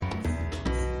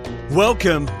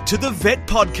Welcome to the Vet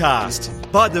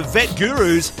Podcast by the Vet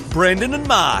Gurus, Brendan and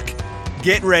Mark.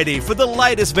 Get ready for the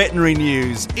latest veterinary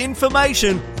news,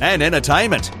 information and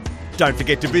entertainment. Don't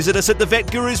forget to visit us at the Vet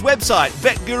Gurus website,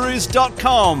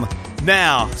 vetgurus.com.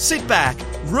 Now, sit back,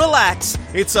 relax.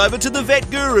 It's over to the Vet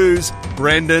Gurus,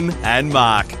 Brendan and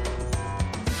Mark.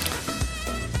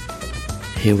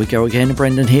 Here we go again.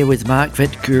 Brendan here with Mark,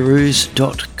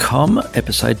 vetgurus.com,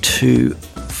 episode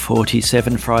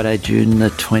 247, Friday, June the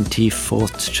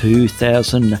 24th,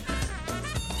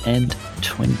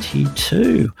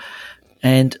 2022.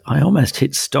 And I almost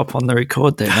hit stop on the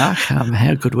record there, Mark.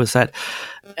 How good was that?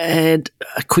 And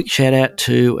a quick shout out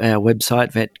to our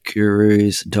website,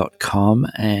 vetgurus.com,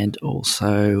 and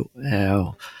also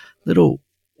our little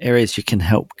areas you can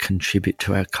help contribute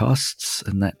to our costs,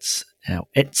 and that's our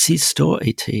Etsy store,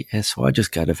 ETSY.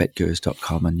 Just go to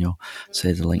vetgurus.com and you'll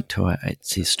see the link to our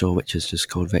Etsy store, which is just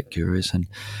called Vet Gurus, and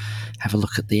have a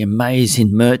look at the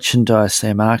amazing merchandise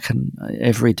there, Mark. And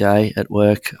every day at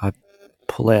work, I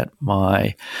pull out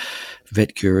my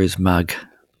Vet Gurus mug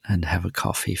and have a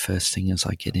coffee first thing as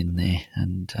I get in there.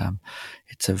 And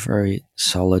it's a very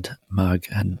solid mug.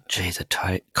 And, gee,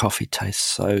 the coffee tastes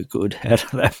so good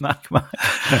out of that mug.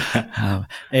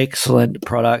 Excellent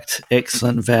product,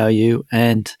 excellent value.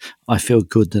 And I feel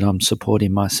good that I'm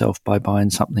supporting myself by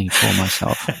buying something for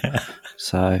myself.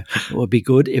 So it would be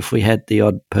good if we had the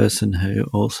odd person who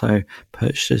also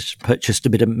purchased a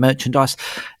bit of merchandise,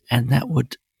 and that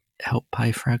would help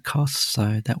pay for our costs.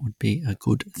 So that would be a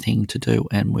good thing to do,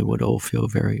 and we would all feel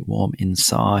very warm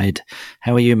inside.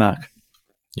 How are you, Mark?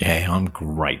 Yeah, I'm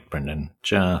great, Brendan.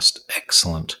 Just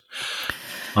excellent.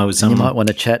 You might want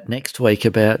to chat next week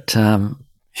about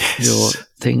your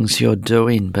things you're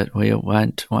doing, but we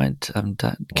won't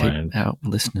keep our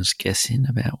listeners guessing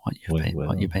about what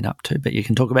you've been up to. But you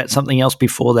can talk about something else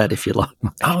before that if you like.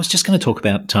 I was just going to talk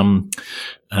about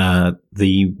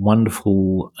the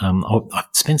wonderful. I've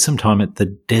spent some time at the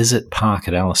Desert Park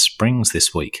at Alice Springs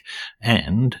this week,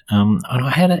 and I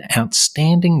had an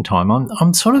outstanding time.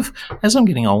 I'm sort of, as I'm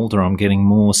getting older, I'm getting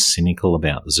more cynical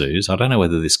about zoos. I don't know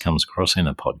whether this comes across in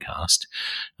a podcast,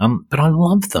 but I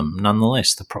love them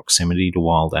nonetheless. The proximity to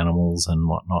wild animals and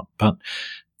whatnot. But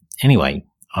anyway,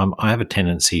 I have a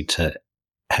tendency to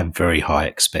have very high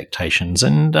expectations,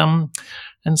 and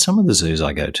some of the zoos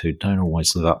I go to don't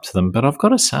always live up to them. But I've got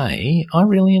to say, I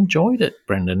really enjoyed it,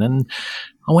 Brendan. And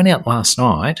I went out last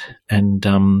night and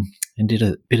did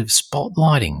a bit of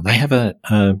spotlighting. They have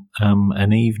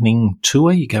an evening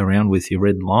tour. You go around with your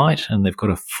red light, and they've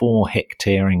got a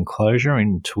 4-hectare enclosure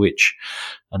into which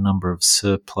a number of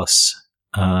surplus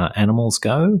animals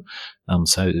go.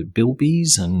 So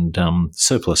bilbies and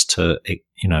surplus to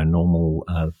normal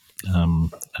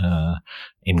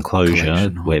enclosure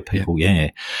where people,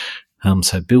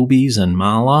 so bilbies and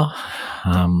marla.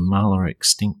 Marla are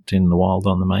extinct in the wild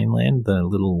on the mainland,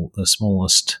 the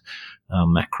smallest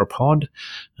macropod.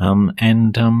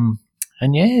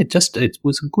 It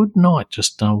was a good night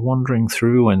just wandering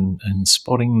through and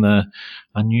spotting the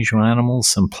unusual animals,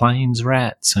 some plains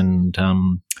rats, and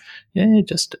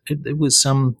it was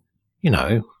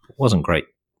it wasn't great.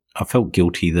 I felt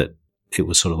guilty that it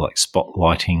was sort of like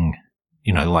spotlighting,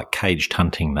 like caged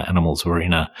hunting. The animals were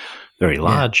in a very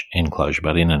large enclosure,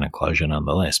 but in an enclosure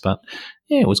nonetheless. But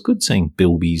yeah, it was good seeing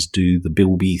bilbies do the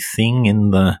bilby thing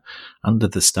under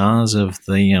the stars of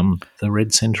the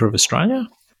red centre of Australia.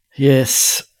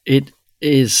 Yes, it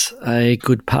is a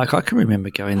good park. I can remember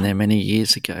going there many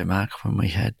years ago, Mark, when we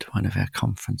had one of our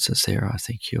conferences there. I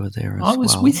think you were there as well. I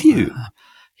was with you.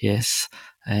 Yes,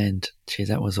 and gee,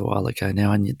 that was a while ago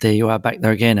now. And there you are back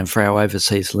there again. And for our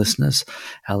overseas listeners,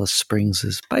 Alice Springs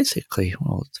is basically,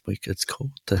 it's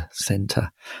called the centre,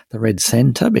 the red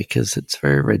centre, because it's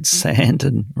very red sand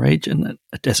and region,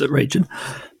 a desert region.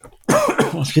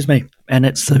 Excuse me. And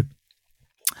it's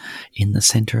in the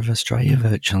centre of Australia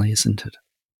virtually, isn't it?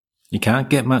 You can't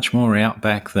get much more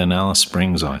outback than Alice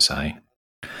Springs, I say.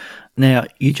 Now,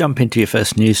 you jump into your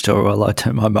first news story while I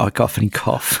turn my mic off and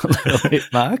cough a little bit,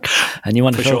 Mark, and you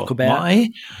want to talk about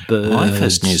birds. My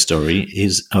first news story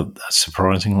is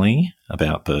surprisingly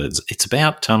about birds. It's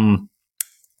about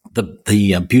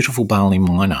the beautiful Bali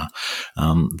myna.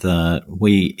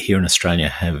 We here in Australia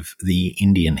have the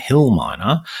Indian hill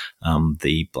myna,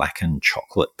 the black and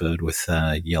chocolate bird with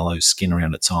yellow skin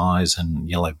around its eyes and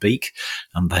yellow beak.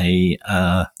 They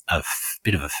are a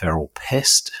bit of a feral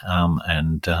pest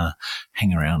and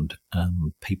hang around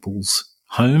people's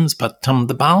homes. But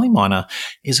the barley miner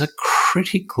is a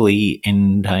critically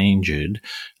endangered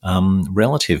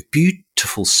relative.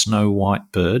 Beautiful snow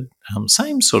white bird,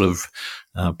 same sort of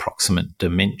proximate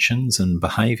dimensions and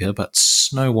behaviour, but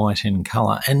snow white in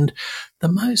colour, and the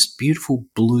most beautiful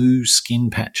blue skin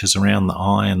patches around the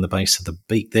eye and the base of the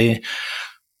beak. They're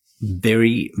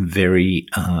very, very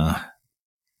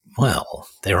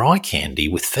they're eye candy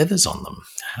with feathers on them.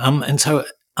 And so,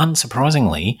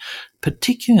 unsurprisingly,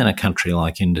 particularly in a country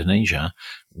like Indonesia,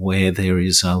 where there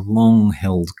is a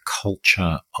long-held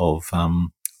culture of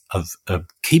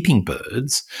keeping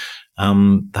birds,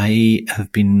 they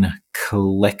have been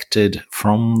collected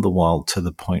from the wild to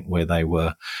the point where they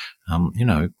were,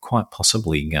 quite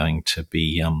possibly going to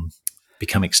be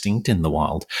become extinct in the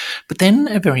wild. But then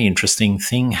a very interesting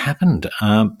thing happened.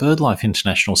 BirdLife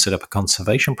International set up a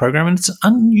conservation program, and it's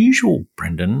unusual,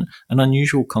 Brendan, an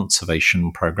unusual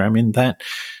conservation program in that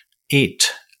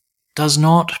it does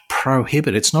not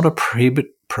prohibit. It's not a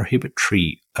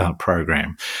prohibitory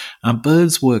program.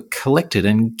 Birds were collected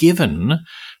and given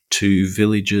to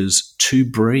villagers to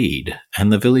breed,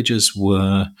 and the villagers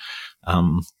were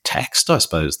taxed, I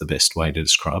suppose, the best way to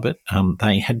describe it.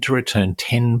 They had to return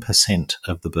 10%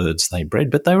 of the birds they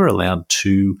bred, but they were allowed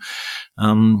to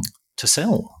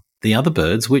sell the other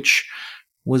birds, which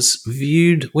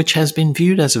has been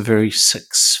viewed as a very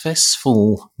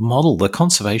successful model, the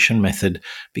conservation method,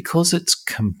 because it's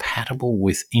compatible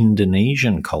with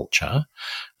Indonesian culture,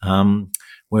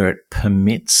 where it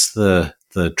permits the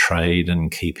trade and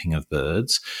keeping of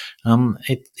birds.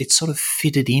 It sort of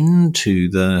fitted into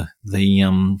the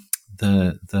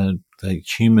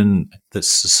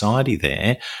society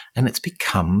there, and it's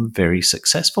become very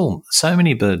successful. So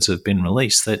many birds have been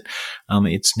released that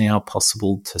it's now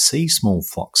possible to see small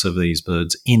flocks of these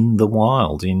birds in the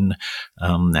wild in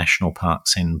national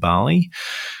parks in Bali.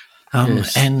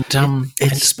 Yes.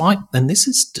 This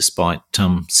is despite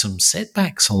some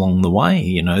setbacks along the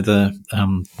way.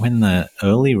 When the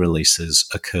early releases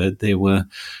occurred, there were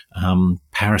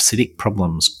parasitic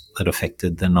problems that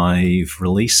affected the naive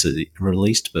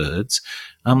released birds,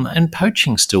 and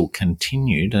poaching still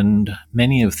continued, and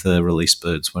many of the released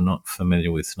birds were not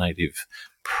familiar with native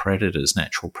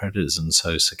natural predators, and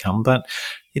so succumbed. But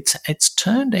it's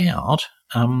turned out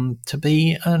to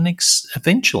be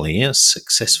eventually a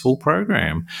successful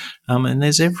program, and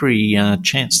there's every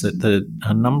chance that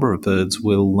a number of birds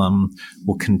will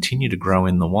continue to grow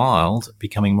in the wild,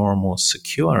 becoming more and more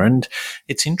secure. And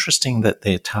it's interesting that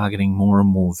they're targeting more and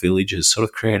more villages, sort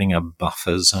of creating a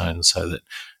buffer zone so that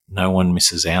no one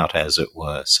misses out, as it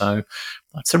were. So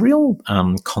it's a real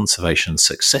conservation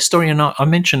success story. And I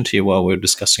mentioned to you while we were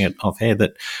discussing it off air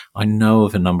that I know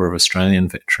of a number of Australian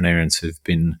veterinarians who've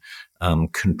been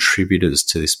contributors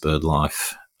to this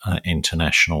BirdLife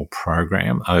International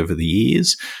program over the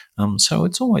years. So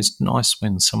it's always nice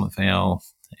when some of our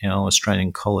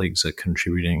Australian colleagues are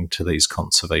contributing to these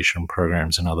conservation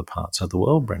programs in other parts of the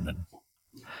world, Brendan.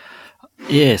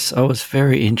 Yes, I was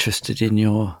very interested in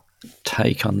your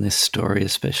take on this story,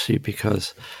 especially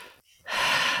because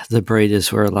the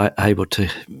breeders were able to,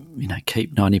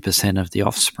 keep 90% of the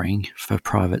offspring for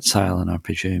private sale, and I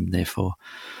presume, therefore,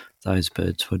 those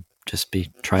birds would just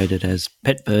be traded as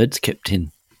pet birds, kept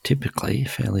in typically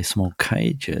fairly small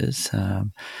cages,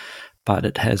 but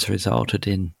it has resulted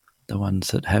in the ones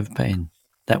that have been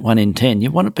that 1 in 10. You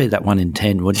want to be that 1 in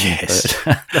 10, wouldn't you? Yes.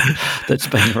 Bird that's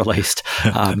been released,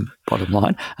 bottom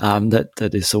line, that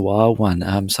is a wild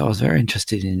one. So I was very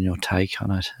interested in your take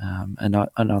on it, and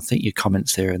I think your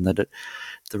comments there, and that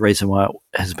the reason why it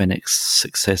has been a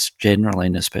success generally,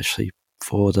 and especially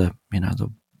for the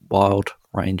wild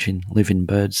ranging living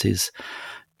birds, is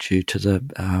due to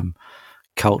the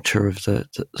culture of the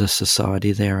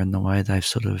society there and the way they've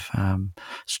sort of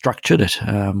structured it,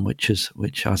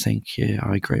 which I think,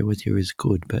 I agree with you, is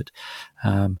good. But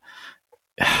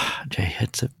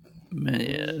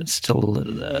it's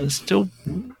still.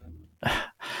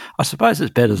 I suppose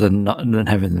it's better than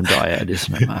having them die out,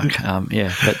 isn't it, Mark?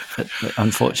 But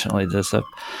unfortunately, there's a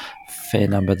fair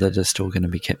number that are still going to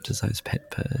be kept as those pet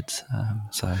birds.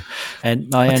 And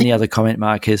my only other comment,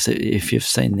 Mark, is that if you've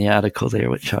seen the article there,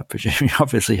 which I presume you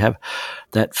obviously have,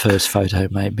 that first photo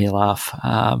made me laugh.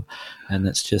 And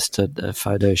it's just a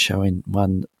photo showing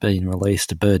one being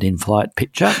released, a bird in flight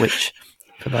picture, which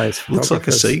for those looks like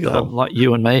a seagull, like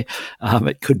you and me,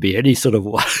 it could be any sort of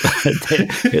one.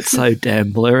 It's so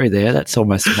damn blurry there. That's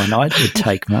almost my nightmare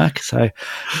take, Mark. So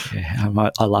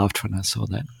I laughed when I saw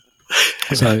that.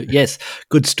 So, yes,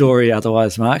 good story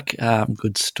otherwise, Mark.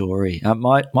 Good story.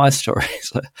 My story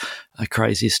is a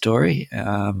crazy story.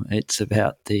 It's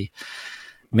about the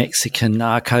Mexican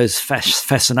narcos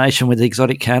fascination with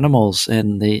exotic animals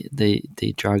and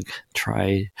the drug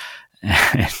trade.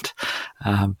 And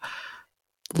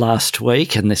last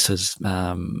week, and this was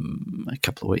a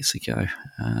couple of weeks ago,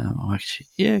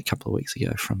 a couple of weeks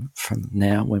ago from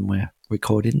now when we're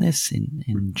recording this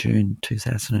in June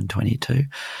 2022,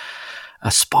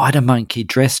 a spider monkey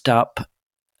dressed up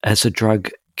as a drug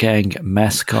gang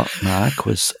mascot, Mark,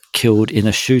 was killed in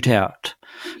a shootout.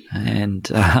 And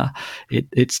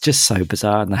it's just so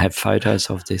bizarre. And they have photos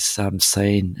of this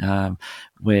scene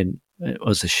when it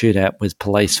was a shootout with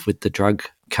police with the drug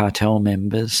cartel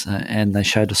members, and they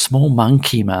showed a small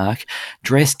monkey, Mark,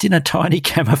 dressed in a tiny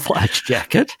camouflage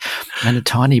jacket and a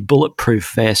tiny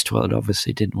bulletproof vest. Well, it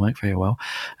obviously didn't work very well.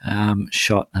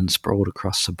 Shot and sprawled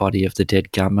across the body of the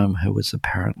dead gunman, who was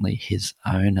apparently his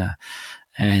owner.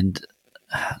 And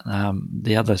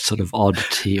the other sort of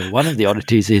oddity, or one of the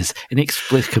oddities, is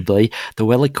inexplicably the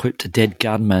well-equipped dead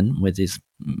gunman with his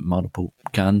multiple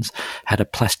guns had a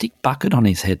plastic bucket on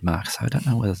his head, Mark. So I don't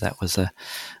know whether that was a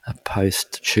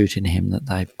post-shooting him that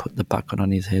they put the bucket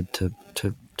on his head to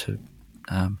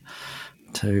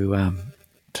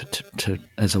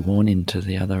as a warning to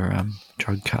the other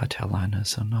drug cartel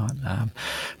owners or not.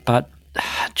 But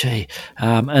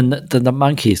and the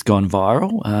monkey's gone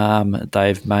viral.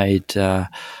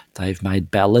 They've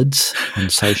made ballads on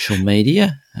social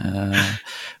media,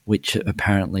 which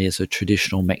apparently is a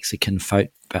traditional Mexican folk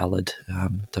ballad,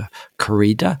 the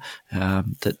corrida,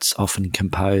 that's often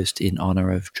composed in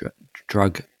honour of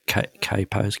drug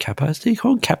capos. Do you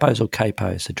call them capos or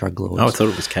capos, the drug lords? Oh, I thought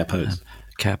it was capos.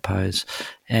 Capos,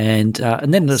 and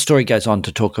then the story goes on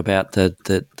to talk about the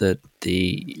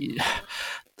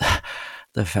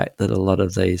fact that a lot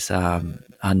of these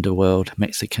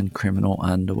Mexican criminal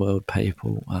underworld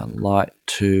people like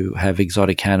to have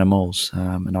exotic animals,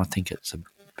 and I think it's a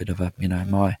bit of a,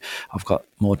 I've got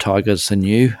more tigers than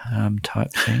you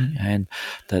type thing, and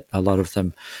that a lot of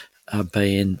them are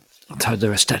being, so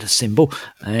they're a status symbol,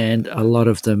 and a lot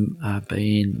of them are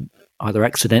being either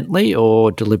accidentally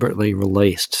or deliberately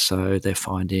released. So they're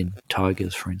finding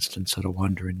tigers, for instance, that are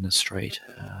wandering the street.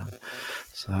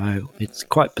 So it's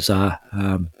quite bizarre.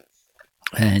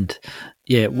 And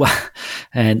near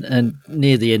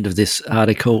the end of this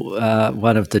article,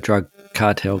 one of the drug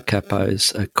cartel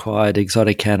capos acquired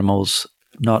exotic animals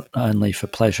not only for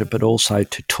pleasure but also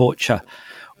to torture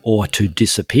or to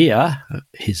disappear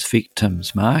his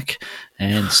victims, Mark,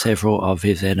 and several of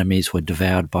his enemies were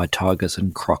devoured by tigers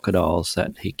and crocodiles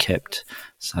that he kept.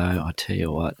 So I tell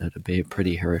you what, it'd be a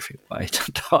pretty horrific way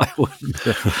to die, wouldn't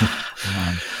it?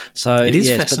 So it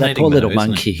is fascinating, but that poor little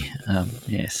monkey,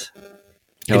 yes.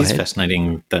 It is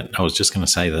fascinating that I was just going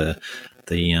to say the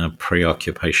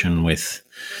preoccupation with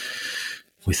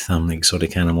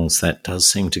exotic animals, that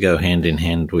does seem to go hand in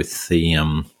hand with the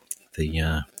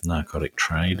narcotic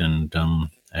trade, and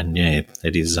yeah,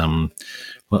 it is. Well,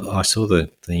 I saw there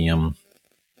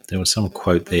was some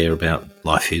quote there about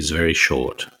life is very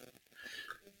short.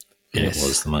 Yes. It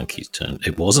was the monkey's turn.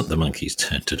 It wasn't the monkey's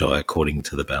turn to die, according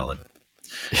to the ballad,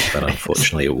 but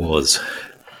unfortunately, it was.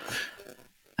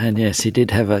 And yes, he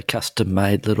did have a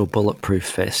custom-made little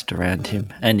bulletproof vest around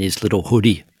him, and his little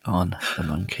hoodie on, the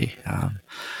monkey.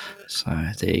 So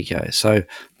there you go. So,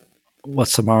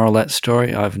 what's the moral of that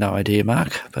story? I have no idea,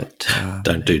 Mark. But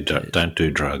don't do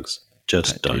drugs.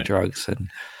 Just don't do drugs, and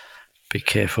be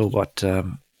careful what.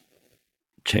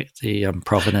 Check the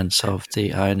provenance of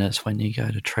the owners when you go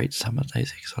to treat some of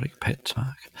these exotic pets,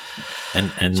 Mark.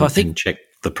 And so I think check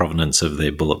the provenance of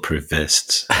their bulletproof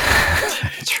vests.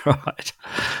 That's right.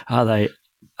 Are they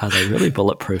really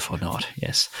bulletproof or not?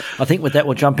 Yes. I think with that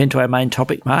we'll jump into our main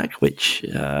topic, Mark, which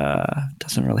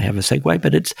doesn't really have a segue,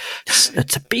 but it's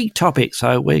a big topic.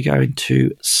 So we're going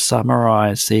to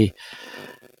summarise the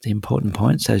important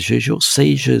points as usual.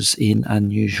 Seizures in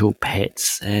unusual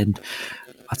pets, and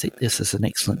I think this is an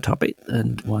excellent topic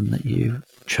and one that you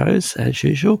chose as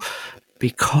usual,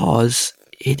 because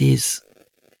it is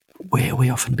where we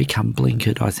often become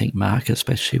blinkered, I think, Mark,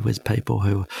 especially with people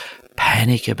who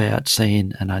panic about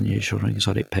seeing an unusual and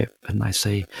exotic pet and they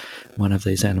see one of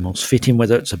these animals fit in,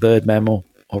 whether it's a bird, mammal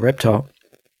or reptile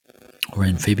or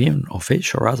amphibian or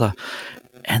fish or other,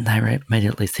 and they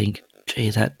immediately think,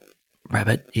 gee, that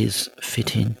rabbit is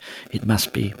fitting. It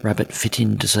must be rabbit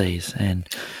fitting disease, and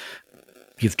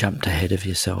you've jumped ahead of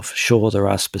yourself. Sure, there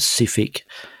are specific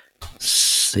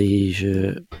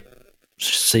seizure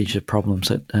problems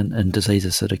and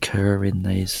diseases that occur in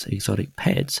these exotic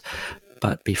pets,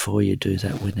 But before you do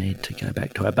that, we need to go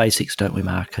back to our basics, don't we,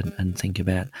 Mark, and think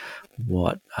about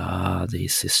what are the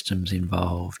systems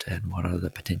involved and what are the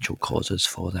potential causes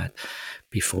for that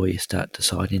before you start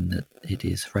deciding that it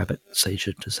is rabbit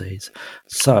seizure disease.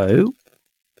 So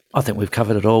I think we've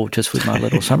covered it all just with my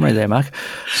little summary there, Mark.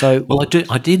 So, well,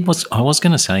 I was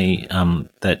going to say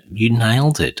that you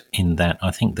nailed it in that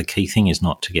I think the key thing is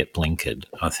not to get blinkered.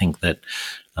 I think that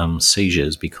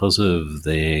seizures, because of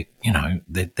their,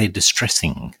 they're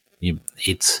distressing.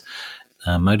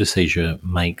 Motor seizure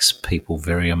makes people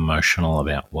very emotional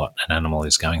about what an animal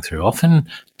is going through, often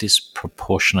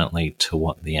disproportionately to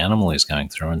what the animal is going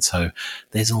through. And so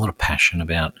there's a lot of passion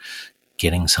about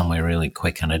getting somewhere really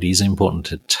quick, and it is important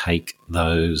to take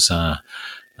those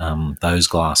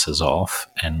glasses off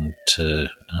and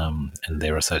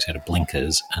their associated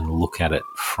blinkers and look at it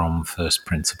from first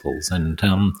principles. And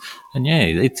yeah,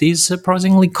 it is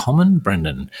surprisingly common,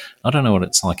 Brendan. I don't know what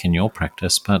it's like in your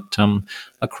practice, but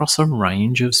across a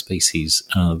range of species,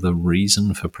 the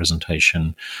reason for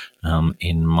presentation,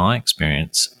 in my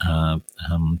experience,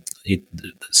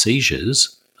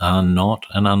 seizures are not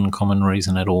an uncommon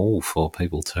reason at all for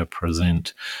people to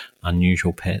present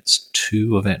unusual pets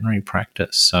to a veterinary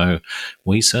practice. So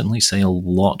we certainly see a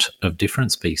lot of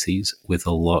different species with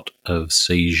a lot of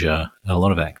seizure, a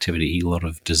lot of activity, a lot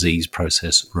of disease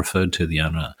process referred to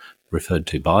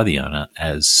by the owner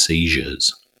as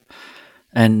seizures.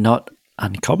 And not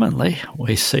uncommonly,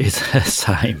 we see the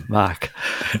same, Mark.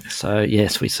 So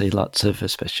yes, we see lots of,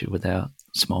 especially with our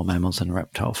small mammals and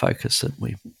reptile focus that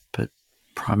we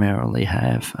primarily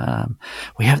have.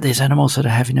 We have these animals that are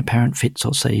having apparent fits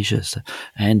or seizures,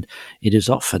 and it is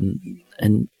often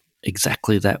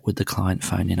exactly that, with the client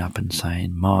phoning up and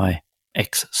saying, my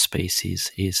X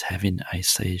species is having a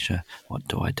seizure, what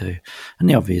do I do? And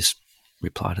the obvious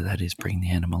reply to that is bring the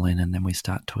animal in, and then we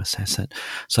start to assess it.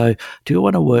 So do you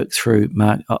want to work through,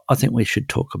 Mark? I think we should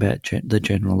talk about the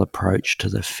general approach to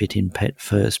the fit-in pet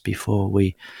first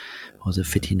or the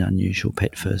fit-in unusual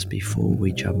pet first before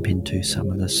we jump into some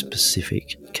of the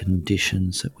specific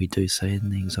conditions that we do see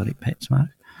in the exotic pets, Mark?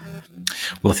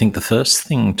 Well, I think the first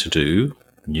thing to do,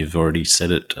 you've already said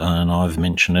it and I've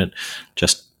mentioned it,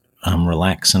 just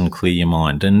relax and clear your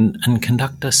mind and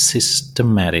conduct a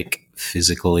systematic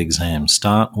physical exam.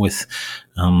 Start with,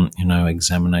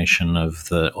 examination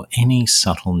of any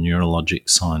subtle neurologic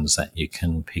signs that you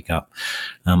can pick up.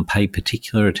 Pay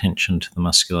particular attention to the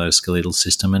musculoskeletal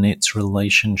system and its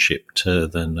relationship to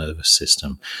the nervous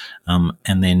system.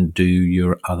 And then do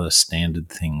your other standard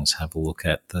things. Have a look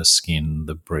at the skin,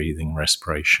 the breathing,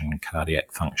 respiration,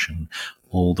 cardiac function,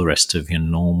 all the rest of your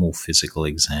normal physical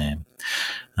exam.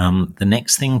 The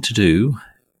next thing to do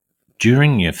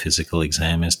during your physical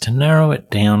exam is to narrow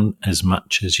it down as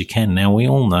much as you can. Now, we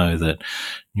all know that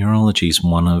neurology is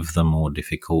one of the more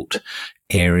difficult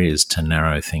areas to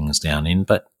narrow things down in,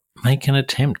 but make an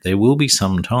attempt. There will be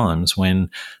some times when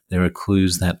there are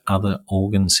clues that other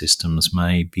organ systems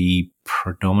may be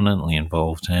predominantly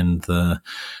involved, and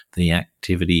the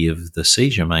activity of the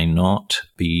seizure may not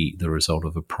be the result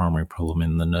of a primary problem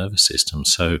in the nervous system.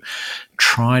 So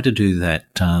try to do that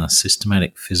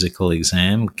systematic physical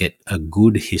exam, get a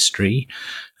good history,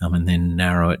 and then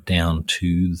narrow it down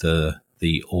to the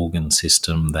organ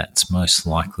system that's most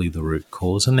likely the root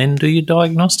cause, and then do your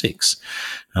diagnostics.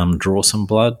 Draw some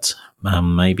blood,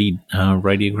 maybe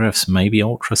radiographs, maybe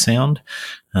ultrasound,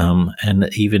 and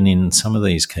even in some of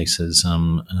these cases,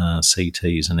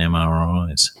 CTs and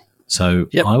MRIs. So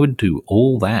yep. I would do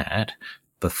all that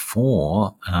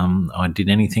before I did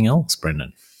anything else,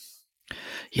 Brendan.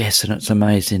 Yes, and it's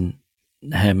amazing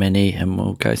how many, and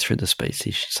we'll go through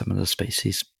some of the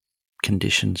species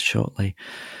conditions shortly,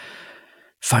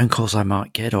 phone calls I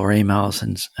might get or emails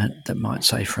and that might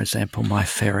say, for example, my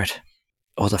ferret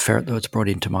or the ferret that was brought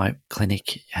into my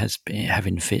clinic has been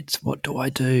having fits. What do I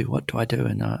do? What do I do?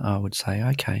 And I would say,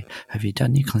 okay, have you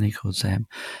done your clinical exam?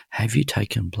 Have you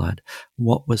taken blood?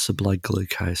 What was the blood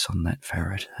glucose on that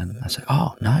ferret? And I say,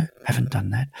 oh, no, haven't done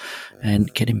that.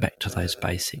 And getting back to those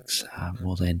basics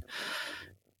will then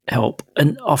help.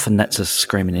 And often that's a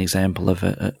screaming example of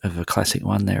a classic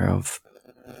one there of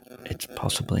it's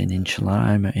possibly an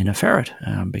insulinoma in a ferret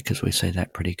because we see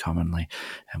that pretty commonly,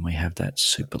 and we have that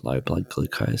super low blood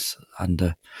glucose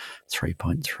under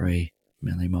 3.3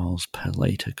 millimoles per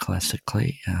litre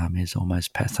classically is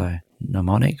almost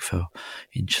pathognomonic for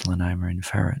insulinoma in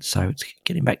ferrets. So it's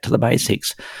getting back to the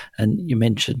basics. And you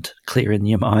mentioned clearing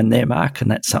your mind there, Mark, and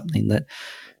that's something that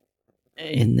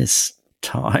in this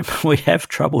time we have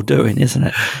trouble doing, isn't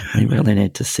it? We really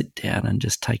need to sit down and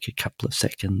just take a couple of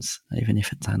seconds, even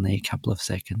if it's only a couple of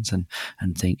seconds, and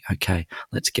think, okay,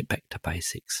 let's get back to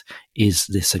basics. Is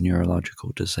this a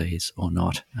neurological disease or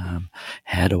not?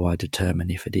 How do I determine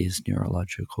if it is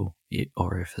neurological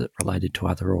or if it's related to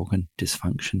other organ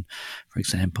dysfunction, for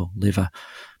example, liver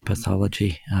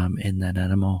pathology in that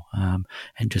animal, and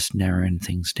just narrowing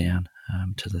things down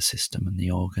to the system and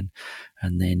the organ,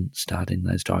 and then starting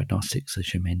those diagnostics,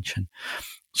 as you mentioned.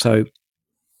 So,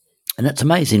 and it's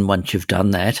amazing once you've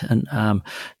done that, and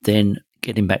then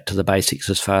getting back to the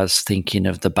basics as far as thinking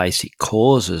of the basic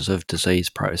causes of disease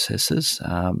processes.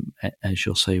 As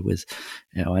you'll see with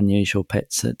unusual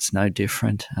pets, it's no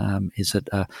different. Is it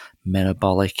a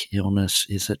metabolic illness?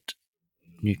 Is it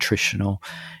nutritional?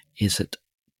 Is it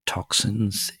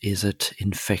toxins? Is it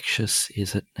infectious?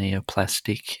 Is it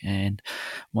neoplastic? And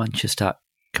once you start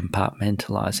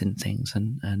compartmentalizing things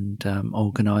and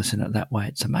organizing it that way,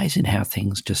 it's amazing how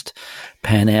things just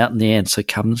pan out and the answer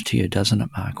comes to you, doesn't it,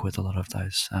 Mark, with a lot of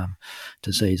those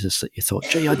diseases that you thought,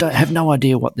 gee, I have no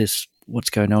idea what's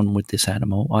going on with this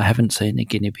animal. I haven't seen a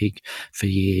guinea pig for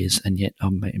years, and yet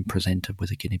I'm being presented with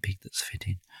a guinea pig that's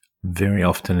fitting. Very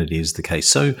often it is the case.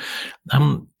 So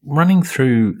running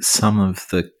through some of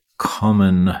the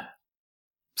common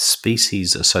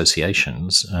species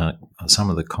associations, some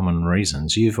of the common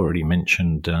reasons, you've already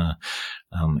mentioned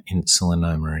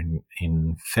insulinoma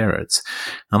in ferrets.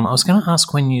 I was going to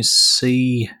ask, when you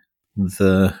see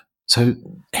so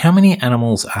how many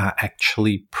animals are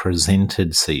actually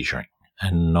presented seizuring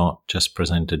and not just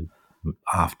presented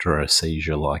after a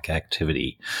seizure-like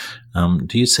activity?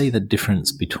 Do you see the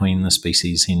difference between the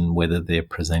species in whether they're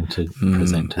presented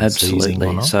seizing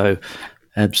or not?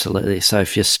 Absolutely. So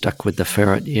if you're stuck with the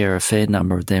ferret, a fair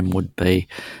number of them would be,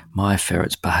 my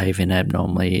ferret's behaving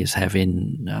abnormally, is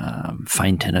having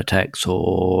fainting attacks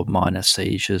or minor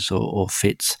seizures or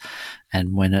fits.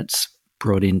 And when it's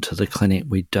brought into the clinic,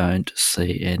 we don't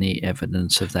see any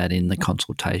evidence of that in the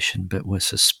consultation, but we're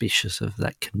suspicious of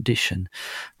that condition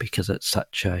because it's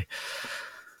such a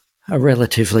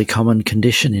relatively common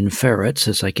condition in ferrets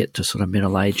as they get to sort of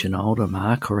middle age and older,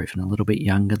 Mark, or even a little bit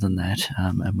younger than that.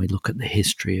 And we look at the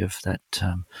history of that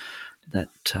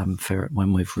ferret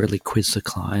when we've really quizzed the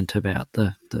client about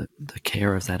the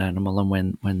care of that animal,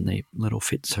 and when the little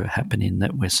fits are happening,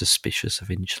 that we're suspicious of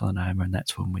insulinoma, and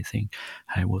that's when we think,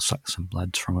 hey, we'll suck some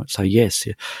bloods from it. So yes,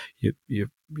 you're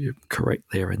correct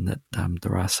there in that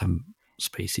there are some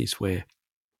species where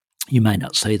you may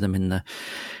not see them in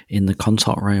the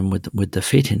consult room with the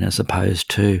fitting, as opposed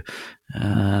to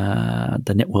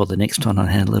the next one I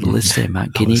had a little list there,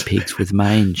 Mark, guinea pigs with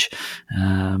mange,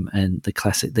 and the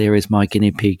classic there is, my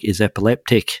guinea pig is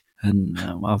epileptic, and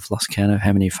I've lost count of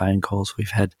how many phone calls we've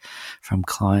had from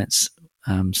clients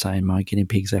saying, my guinea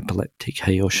pig's epileptic,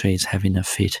 he or she's having a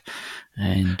fit,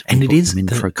 and it is them in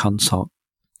for a consult.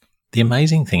 The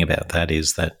amazing thing about that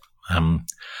is that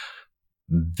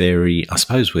I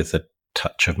suppose with a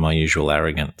touch of my usual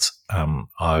arrogance, I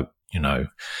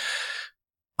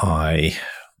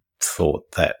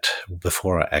thought that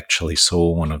before I actually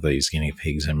saw one of these guinea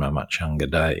pigs in my much younger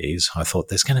days, I thought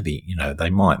there's going to be, they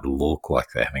might look like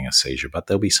they're having a seizure, but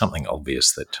there'll be something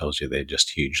obvious that tells you they're just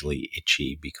hugely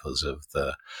itchy because of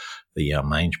the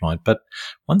mange mite. But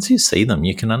once you see them,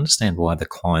 you can understand why the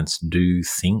clients do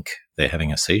think they're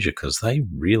having a seizure, because they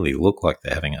really look like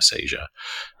they're having a seizure.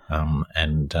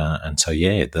 And so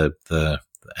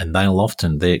and they'll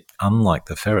often, they're unlike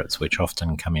the ferrets, which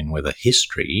often come in with a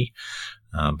history,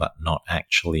 but not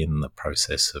actually in the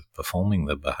process of performing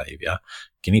the behaviour.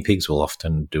 Guinea pigs will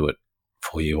often do it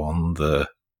for you on the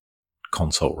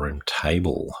consult room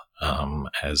table,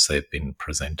 as they've been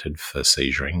presented for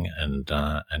seizuring,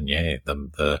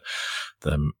 the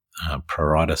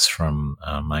pruritus from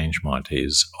mange mite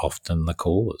is often the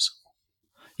cause.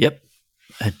 Yep.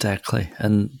 Exactly.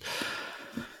 And,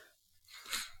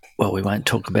 well, we won't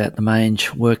talk about the mange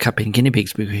workup in guinea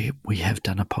pigs, but we have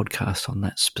done a podcast on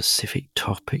that specific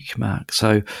topic, Mark.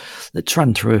 So let's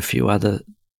run through a few other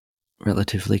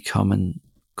relatively common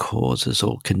causes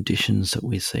or conditions that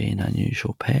we see in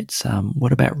unusual pets.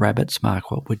 What about rabbits,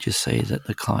 Mark? What would you see that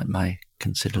the client may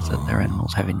consider that their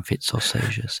animal's having fits or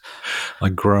seizures? I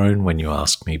groan when you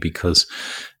ask me, because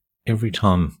every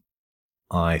time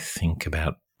I think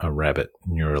about a rabbit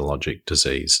neurologic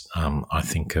disease, I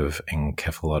think of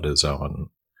encephalotozoan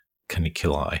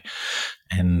caniculi,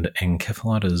 and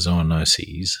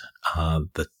encephalotozoonosis are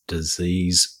the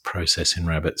disease process in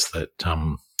rabbits that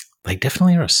they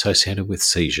definitely are associated with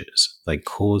seizures. They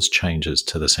cause changes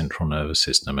to the central nervous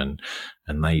system, and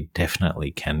they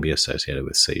definitely can be associated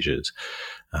with seizures.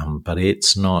 But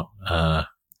it's not,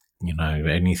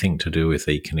 anything to do with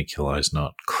E. caniculi is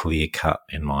not clear cut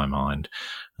in my mind.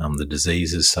 The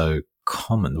disease is so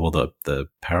common, or the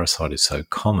parasite is so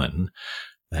common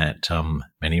that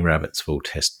many rabbits will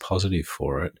test positive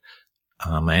for it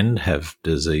and have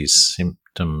disease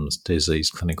symptoms, disease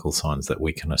clinical signs that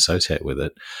we can associate with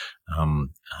it.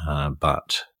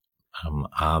 But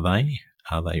are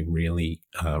they really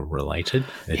related?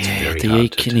 It's very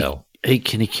hard to tell. E.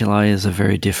 caniculi is a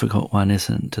very difficult one,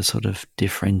 isn't it, to sort of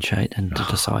differentiate and to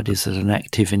decide, is it an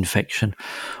active infection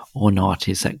or not?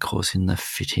 Is that causing the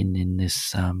fit-in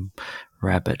this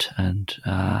rabbit? And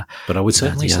but I would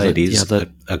certainly say it is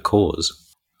a cause.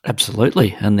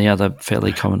 Absolutely. And the other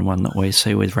fairly common one that we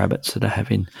see with rabbits that are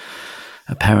having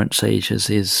apparent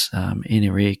seizures is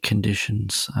inner ear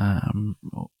conditions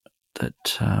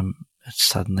that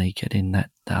suddenly get in that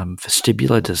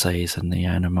vestibular disease, and the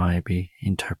owner may be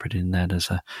interpreting that as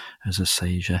a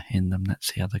seizure in them.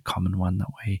 That's the other common one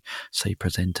that we see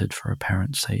presented for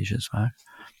apparent seizures, Mark.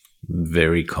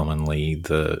 Very commonly,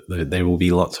 there will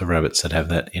be lots of rabbits that have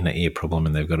that inner ear problem,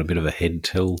 and they've got a bit of a head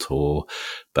tilt,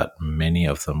 but many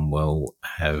of them will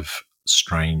have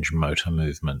strange motor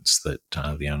movements that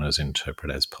the owners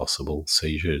interpret as possible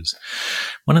seizures.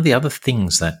 One of the other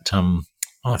things that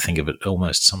I think of it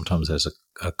almost sometimes as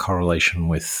a correlation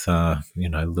with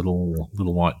little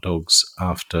white dogs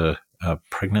after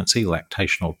pregnancy,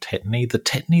 lactational tetany. The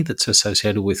tetany that's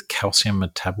associated with calcium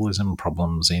metabolism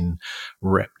problems in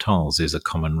reptiles is a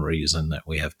common reason that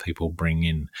we have people bring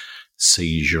in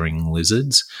seizuring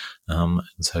lizards. And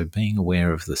so being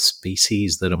aware of the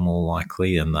species that are more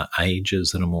likely and the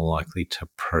ages that are more likely to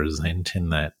present in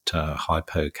that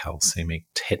hypocalcemic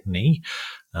tetany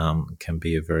can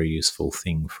be a very useful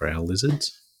thing for our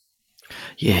lizards.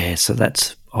 Yeah, so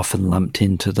that's often lumped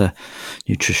into the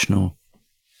nutritional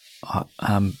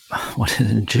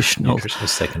nutritional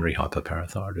secondary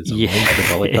hypoparathyroidism,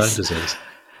 metabolic bone disease.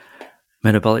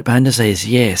 Metabolic bone disease,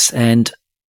 yes, and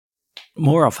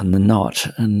more often than not,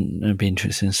 and it'd be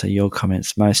interesting to see your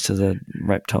comments, most of the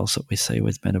reptiles that we see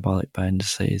with metabolic bone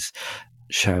disease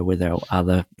show with our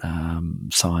other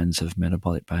signs of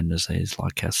metabolic bone disease,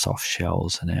 like our soft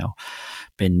shells and our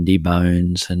bendy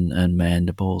bones and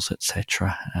mandibles,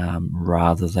 etc.,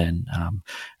 rather than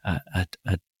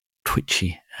a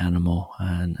twitchy animal,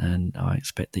 and I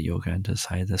expect that you're going to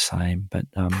say the same. But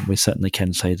we certainly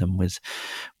can see them with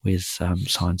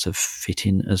signs of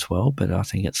fit-in as well, but I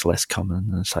think it's less common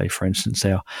than, say, for instance,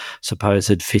 our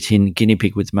supposed fit-in guinea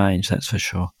pig with mange, that's for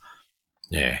sure.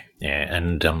 Yeah,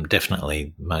 and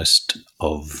definitely most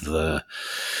of the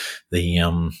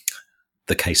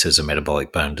cases of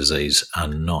metabolic bone disease are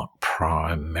not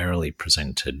primarily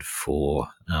presented for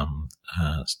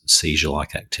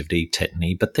seizure-like activity,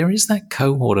 tetany, but there is that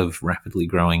cohort of rapidly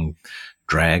growing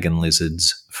dragon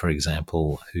lizards, for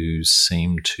example, who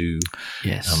seem to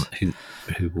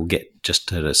who will get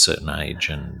just at a certain age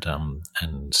and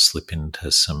slip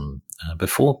into some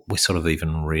before we sort of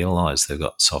even realise they've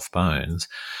got soft bones,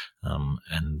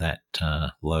 and that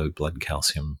low blood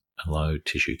calcium, low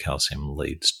tissue calcium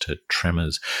leads to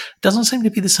tremors. Doesn't seem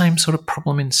to be the same sort of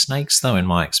problem in snakes, though, in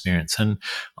my experience, and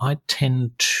I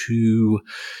tend to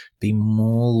be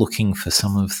more looking for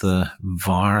some of the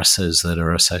viruses that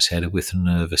are associated with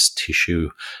nervous tissue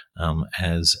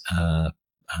as a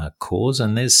cause,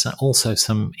 and there's also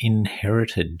some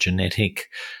inherited genetic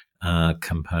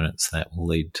components that will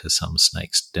lead to some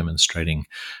snakes demonstrating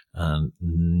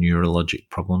neurologic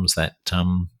problems that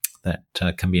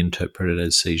can be interpreted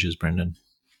as seizures, Brendan.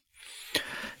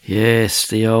 Yes,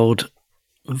 the old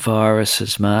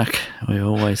viruses, Mark. We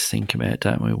always think about,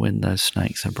 don't we, when those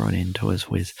snakes are brought into us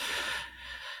with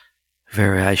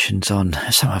variations on,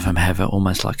 some of them have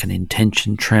almost like an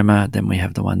intention tremor. Then we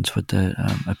have the ones with the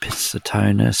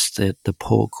opisthotonus, the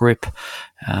poor grip,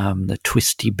 the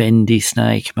twisty, bendy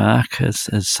snake, Mark, as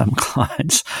some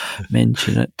clients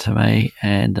mention it to me.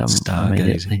 And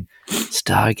stargazing,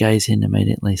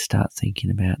 immediately start thinking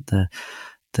about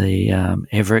the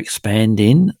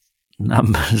ever-expanding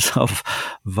numbers of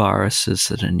viruses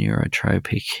that are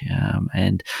neurotropic,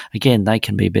 and again they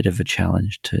can be a bit of a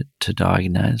challenge to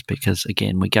diagnose, because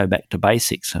again we go back to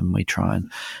basics and we try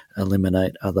and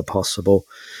eliminate other possible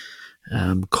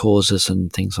causes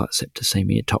and things like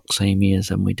septicemia,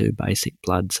 toxemias, and we do basic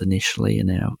bloods initially,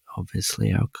 and our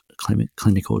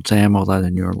clinical exam, although the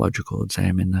neurological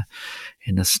exam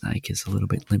in a snake is a little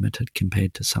bit limited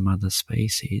compared to some other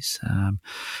species,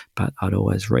 but I'd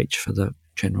always reach for the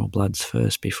general bloods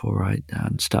first before I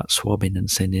start swabbing and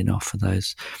sending off for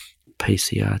those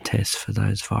PCR tests for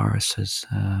those viruses.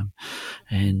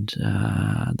 And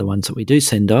the ones that we do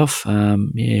send off,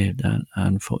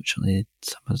 unfortunately,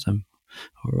 some of them,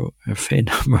 or a fair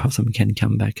number of them, can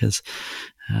come back as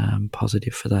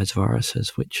positive for those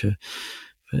viruses, which are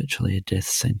virtually a death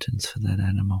sentence for that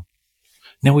animal.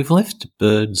 Now, we've left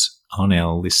birds on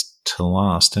our list to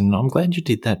last, and I'm glad you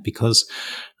did that, because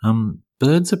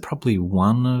birds are probably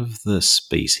one of the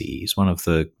species, one of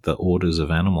the orders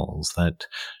of animals that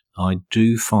I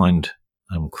do find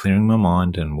clearing my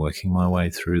mind and working my way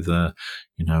through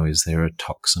is there a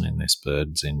toxin in this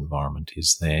bird's environment?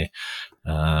 Is there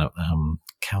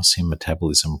calcium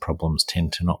metabolism problems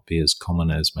tend to not be as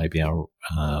common as maybe our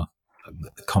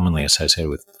commonly associated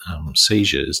with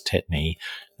seizures, tetany,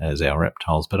 as our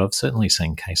reptiles, but I've certainly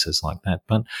seen cases like that.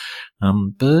 But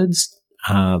birds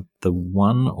are the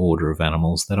one order of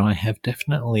animals that I have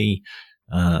definitely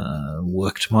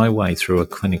worked my way through a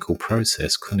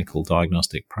clinical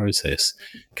diagnostic process,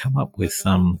 come up with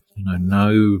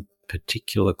no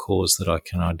particular cause that I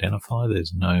can identify.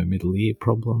 There's no middle ear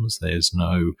problems. There's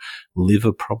no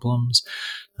liver problems.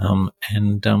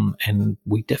 And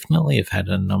we definitely have had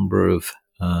a number of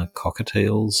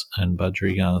cockatiels and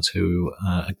budgerigars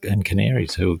and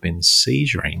canaries who have been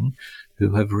seizuring,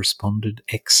 who have responded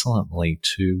excellently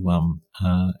to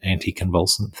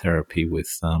anticonvulsant therapy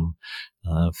with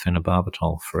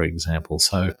phenobarbital, for example.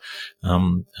 So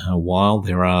while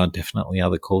there are definitely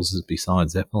other causes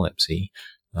besides epilepsy,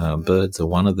 birds are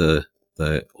one of the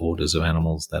orders of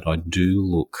animals that I do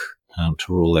look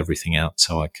to rule everything out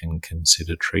so I can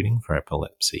consider treating for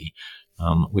epilepsy,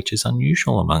 which is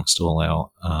unusual amongst all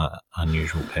our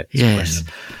unusual pets. Yes,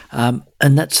 and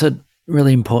that's a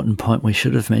really important point. We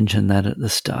should have mentioned that at the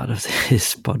start of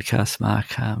this podcast,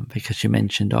 Mark, because you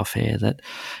mentioned off air that,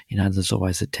 there's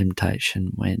always a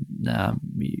temptation when,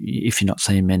 if you're not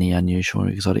seeing many unusual or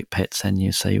exotic pets and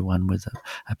you see one with a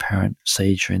apparent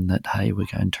seizure, in that, hey, we're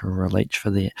going to reach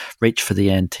for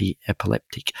the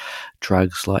anti-epileptic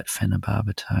drugs like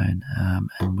phenobarbital,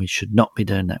 and we should not be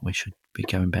doing that. We should be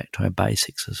going back to our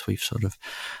basics, as we've sort of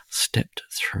stepped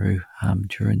through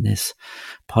during this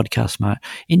podcast, Mark.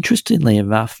 Interestingly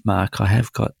enough, Mark, I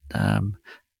have got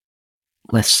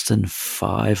less than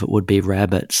 5, it would be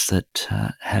rabbits, that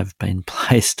have been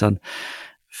placed on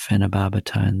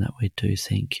phenobarbital that we do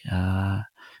think are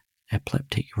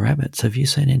epileptic rabbits. Have you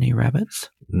seen any rabbits?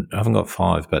 I haven't got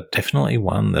 5, but definitely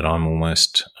one that I'm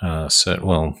almost certain.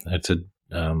 Well, it's a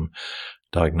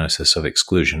diagnosis of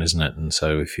exclusion, isn't it? And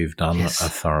so if you've done a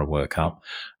thorough workup,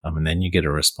 and then you get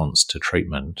a response to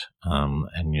treatment,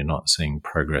 and you're not seeing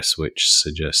progress, which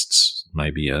suggests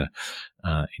maybe a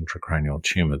intracranial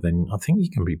tumour, then I think you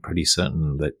can be pretty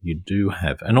certain that you do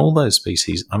have. And all those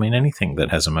species, anything that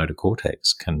has a motor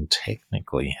cortex can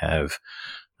technically have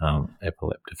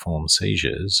epileptiform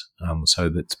seizures. So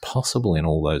that's possible in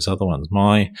all those other ones.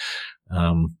 My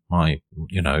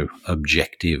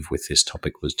objective with this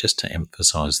topic was just to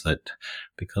emphasize that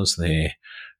because they're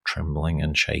trembling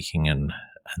and shaking and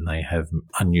they have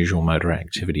unusual motor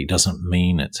activity doesn't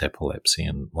mean it's epilepsy.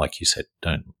 And like you said,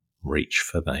 don't reach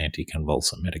for the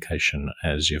anticonvulsant medication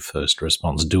as your first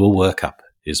response. Do a workup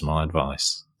is my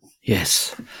advice.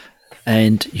 Yes.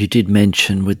 And you did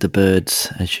mention with the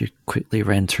birds, as you quickly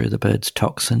ran through the birds'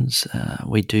 toxins,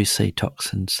 we do see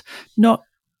toxins not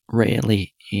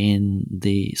rarely in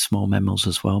the small mammals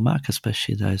as well, Mark,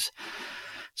 especially those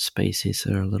species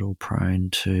that are a little prone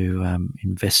to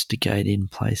investigate in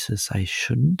places they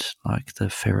shouldn't, like the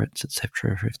ferrets,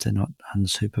 etc., if they're not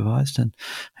unsupervised, and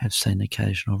have seen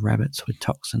occasional rabbits with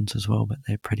toxins as well, but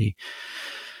they're pretty...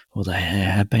 Well, they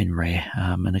have been rare,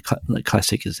 and a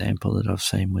classic example that I've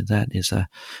seen with that is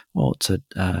it's a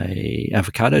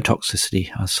avocado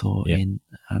toxicity I saw in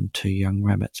 2 young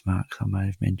rabbits, Mark. I may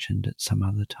have mentioned it some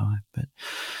other time, but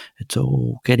it's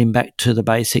all getting back to the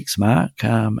basics, Mark,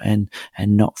 and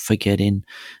not forgetting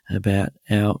about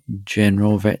our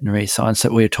general veterinary science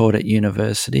that we're taught at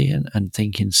university, and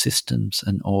thinking systems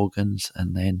and organs,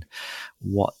 and then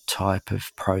what type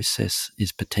of process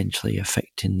is potentially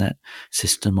affecting that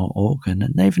system or organ,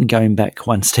 and even going back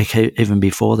one step even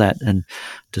before that and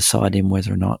deciding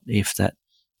whether or not if that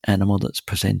animal that's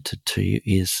presented to you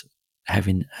is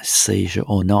having a seizure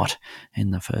or not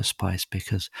in the first place,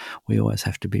 because we always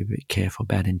have to be a bit careful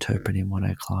about interpreting what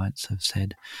our clients have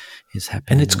said is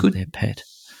happening with their pet.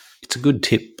 It's a good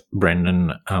tip,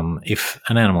 Brendan. If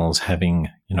an animal is having,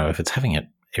 if it's having it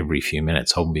every few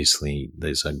minutes, obviously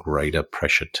there's a greater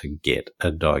pressure to get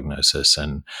a diagnosis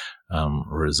and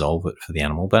resolve it for the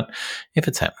animal. But if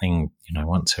it's happening,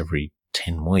 once every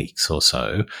 10 weeks or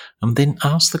so, then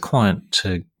ask the client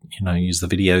to, use the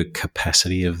video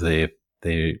capacity of their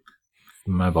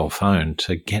mobile phone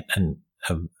to get an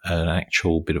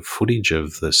actual bit of footage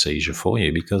of the seizure for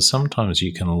you, because sometimes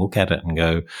you can look at it and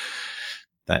go,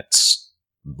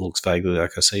 looks vaguely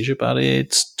like a seizure, but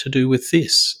it's to do with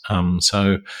this.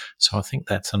 So I think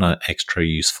that's an extra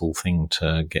useful thing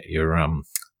to get your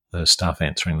the staff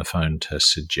answering the phone to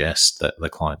suggest that the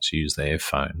clients use their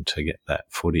phone to get that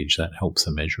footage. That helps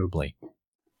immeasurably.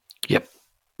 Yep,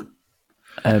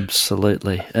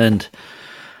 absolutely. And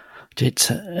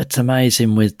it's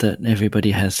amazing with that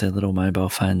everybody has their little mobile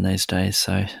phone these days.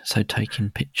 So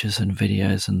taking pictures and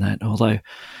videos and that, although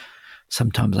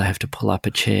sometimes I have to pull up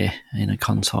a chair in a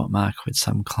consult, Mark, with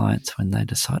some clients when they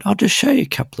decide, I'll just show you a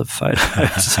couple of photos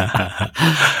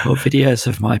or videos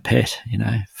of my pet.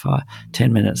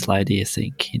 10 minutes later you're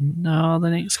thinking, no, the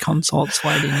next consult's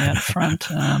waiting out front.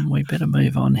 We better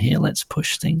move on here. Let's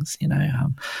push things.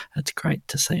 It's great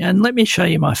to see. And let me show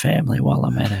you my family while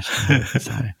I'm at it.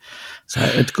 So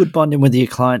it's good bonding with your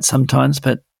clients sometimes,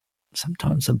 but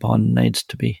sometimes the bond needs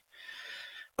to be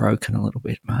broken a little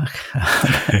bit, Mark,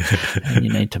 and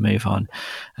you need to move on.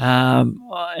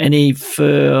 Any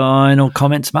final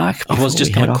comments, Mark? I was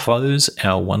just going to close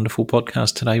our wonderful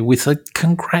podcast today with a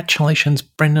congratulations,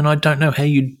 Brendan. I don't know how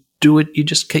you do it. You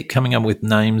just keep coming up with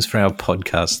names for our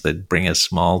podcast that bring a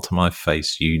smile to my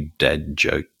face, you dad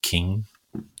joke king.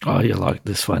 Oh, you like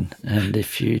this one. And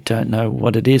if you don't know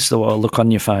what it is, well, look on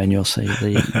your phone, you'll see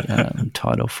the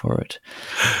title for it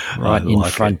right in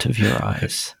front of your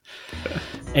eyes.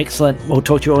 Excellent. We'll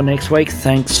talk to you all next week.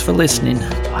 Thanks for listening.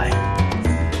 Bye.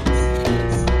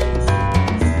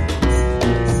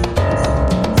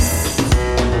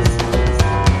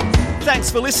 Thanks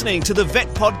for listening to the Vet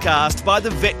Podcast by the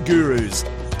Vet Gurus.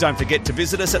 Don't forget to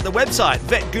visit us at the website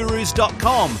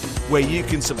vetgurus.com, where you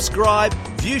can subscribe,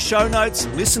 view show notes,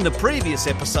 listen to previous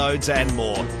episodes and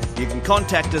more. You can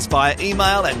contact us via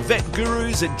email at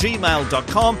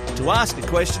vetgurus@gmail.com to ask a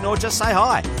question or just say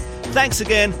hi. Thanks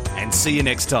again, and see you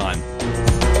next time.